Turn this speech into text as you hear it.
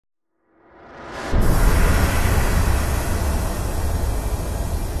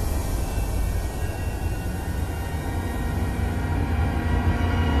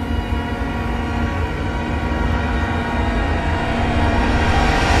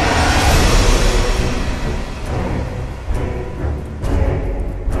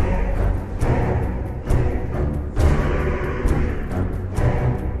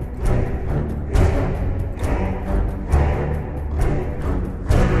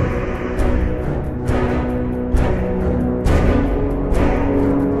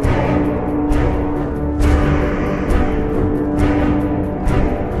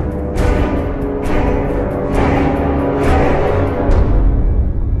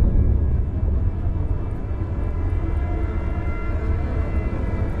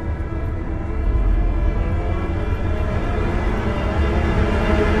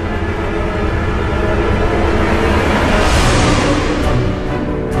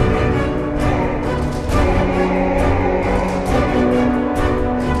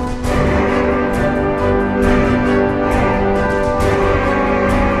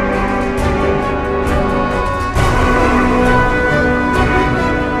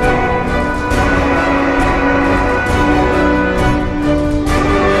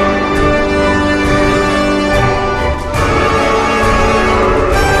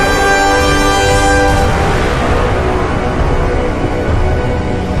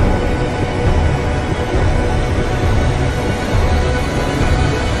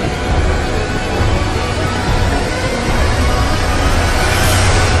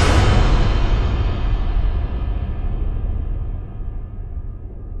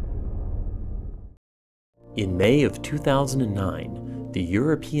In May of 2009, the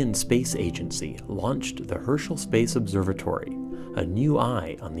European Space Agency launched the Herschel Space Observatory, a new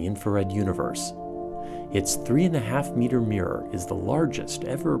eye on the infrared universe. Its 3.5-meter mirror is the largest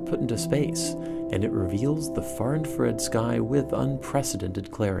ever put into space, and it reveals the far infrared sky with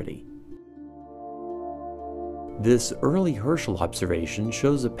unprecedented clarity. This early Herschel observation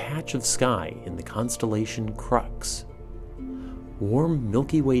shows a patch of sky in the constellation Crux. Warm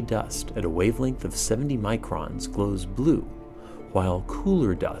Milky Way dust at a wavelength of 70 microns glows blue, while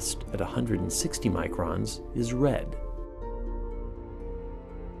cooler dust at 160 microns is red.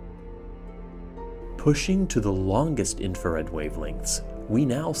 Pushing to the longest infrared wavelengths, we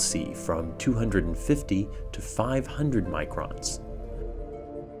now see from 250 to 500 microns.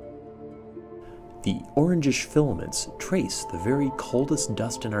 The orangish filaments trace the very coldest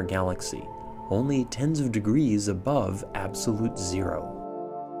dust in our galaxy, only tens of degrees above absolute zero.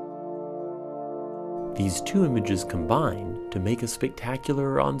 These two images combine to make a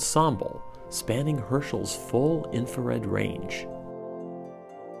spectacular ensemble spanning Herschel's full infrared range.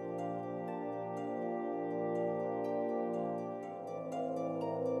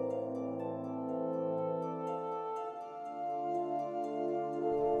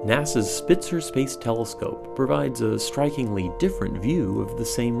 NASA's Spitzer Space Telescope provides a strikingly different view of the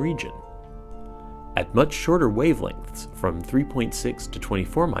same region. At much shorter wavelengths, from 3.6 to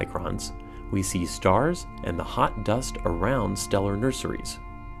 24 microns, we see stars and the hot dust around stellar nurseries.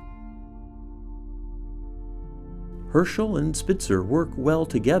 Herschel and Spitzer work well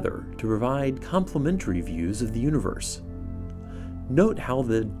together to provide complementary views of the universe. Note how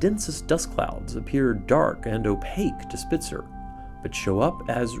the densest dust clouds appear dark and opaque to Spitzer, but show up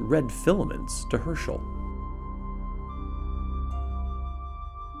as red filaments to Herschel.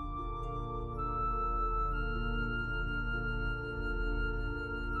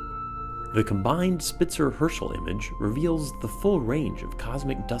 The combined Spitzer-Herschel image reveals the full range of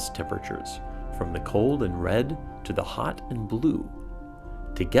cosmic dust temperatures, from the cold and red to the hot and blue.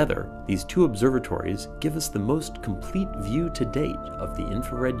 Together, these two observatories give us the most complete view to date of the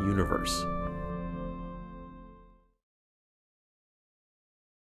infrared universe.